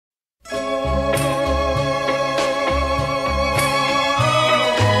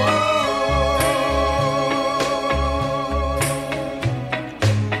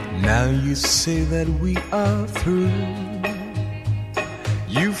say that we are through.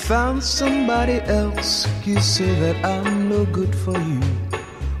 You found somebody else, you say that I'm no good for you.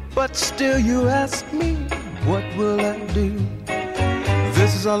 But still you ask me, what will I do?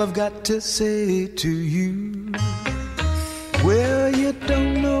 This is all I've got to say to you. Well, you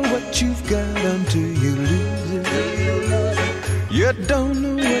don't know what you've got until you lose it. You don't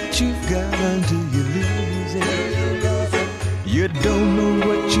know what you've got until you lose it. You don't know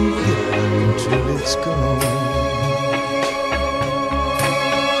what you've got until it's gone.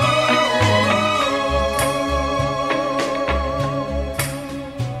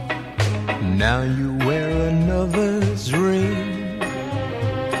 Now you wear another's ring.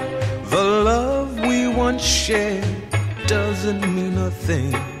 The love we once shared doesn't mean a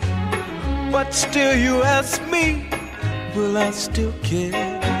thing. But still you ask me, will I still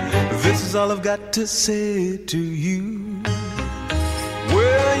care? This is all I've got to say to you.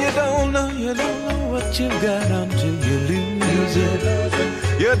 Well, you don't know what you've got until you lose it.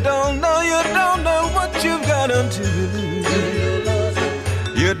 You don't know what you've got until you lose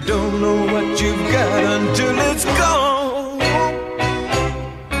it. You don't know what you've got until it's gone.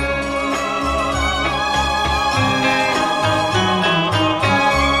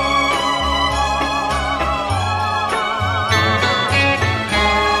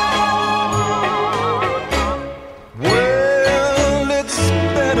 Well, it's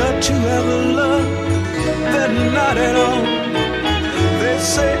better to have love than not at all. They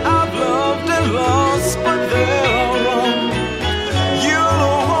say I've loved and lost, but they're all wrong.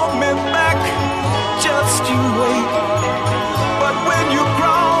 But when you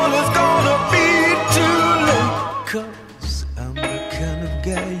crawl, it's gonna be too late. 'Cause I'm the kind of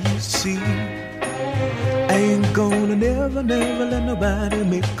guy you see. I ain't gonna never let nobody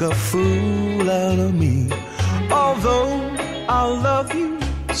make a fool out of me. Although I'll love you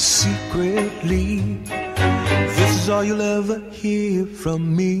secretly, this is all you'll ever hear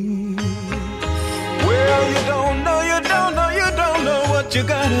from me. Well, you don't know what you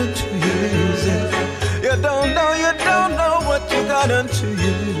got until you lose it. You don't know what you got until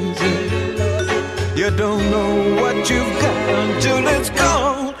you lose it. You don't know what you've got until it's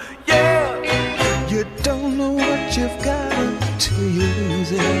gone. Yeah, you don't know what you've got until you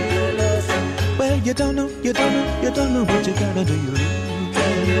lose it. Well, you don't know what you got until you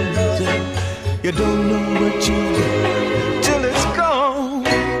lose it. You don't know what you got